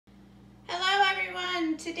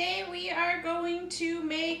today we are going to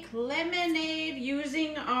make lemonade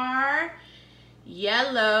using our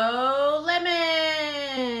yellow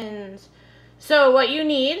lemons. So what you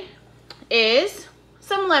need is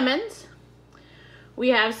some lemons. We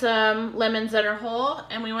have some lemons that are whole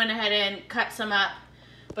and we went ahead and cut some up.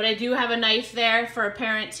 But I do have a knife there for a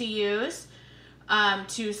parent to use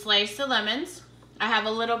to slice the lemons. I have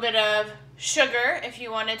a little bit of sugar if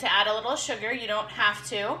you wanted to add a little sugar. You don't have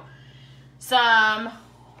to. Some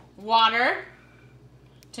water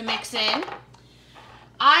to mix in.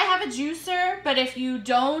 I have a juicer, but if you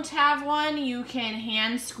don't have one, you can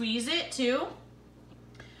hand squeeze it too.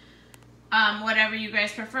 Whatever you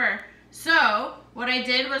guys prefer. So what I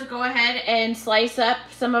did was go ahead and slice up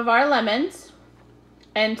some of our lemons.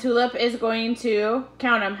 And Tulip is going to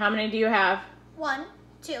count them. How many do you have? 1,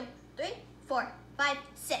 2, 3, 4, 5,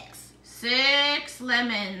 6. 6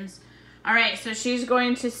 lemons. All right, so she's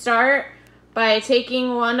going to start by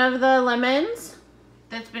taking one of the lemons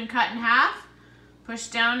that's been cut in half, push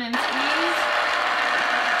down and squeeze.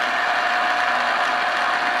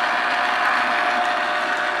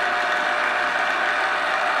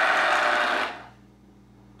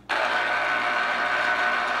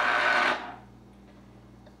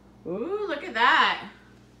 Ooh, look at that.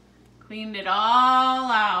 Cleaned it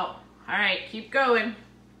all out. All right, keep going.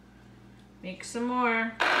 Make some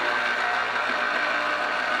more.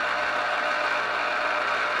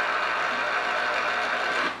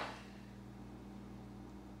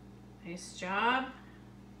 Nice job.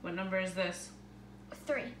 What number is this?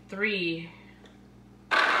 3. 3.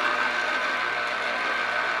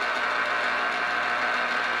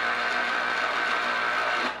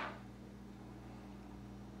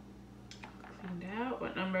 Cleaned out.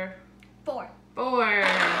 What number? 4. 4.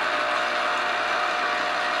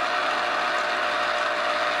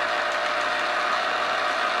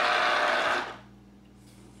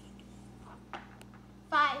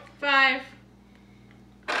 Five.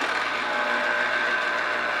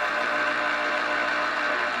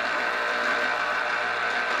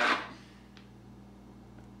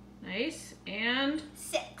 Nice. And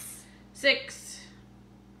 6. 6.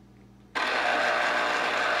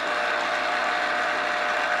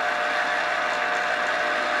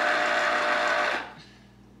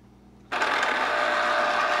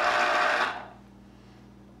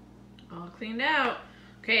 All cleaned out.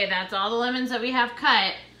 Okay, that's all the lemons that we have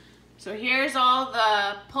cut. So here's all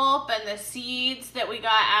the pulp and the seeds that we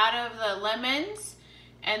got out of the lemons.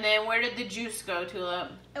 And then where did the juice go,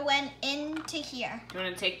 Tulip? It went into here. You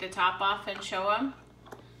want to take the top off and show them?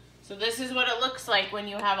 So this is what it looks like when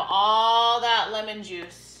you have all that lemon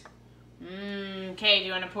juice. Okay, do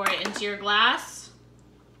you want to pour it into your glass?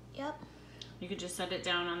 Yep. You could just set it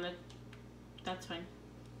down on the, that's fine.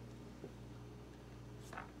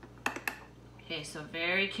 Okay, so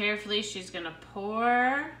very carefully she's gonna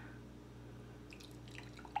pour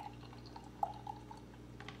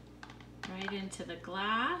right into the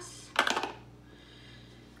glass.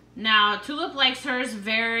 Now, Tulip likes hers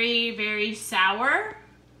very, very sour.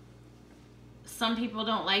 Some people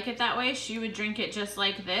don't like it that way. She would drink it just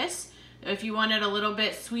like this. If you want it a little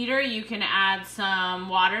bit sweeter, you can add some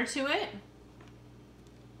water to it.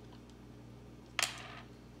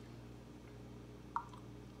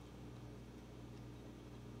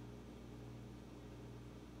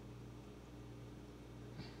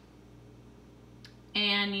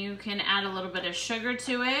 And you can add a little bit of sugar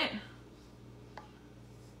to it.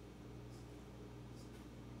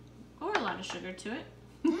 Or a lot of sugar to it.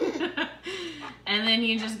 And then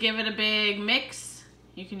you just give it a big mix.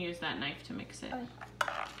 You can use that knife to mix it.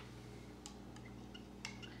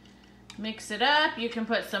 Mix it up. You can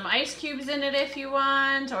put some ice cubes in it if you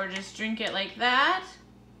want, or just drink it like that.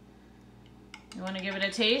 You want to give it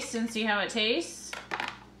a taste and see how it tastes?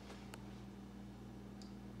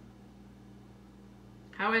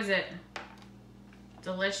 How is it?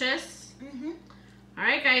 Delicious? Mm-hmm. All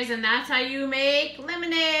right, guys, and that's how you make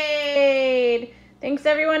lemonade. Thanks,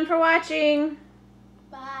 everyone, for watching.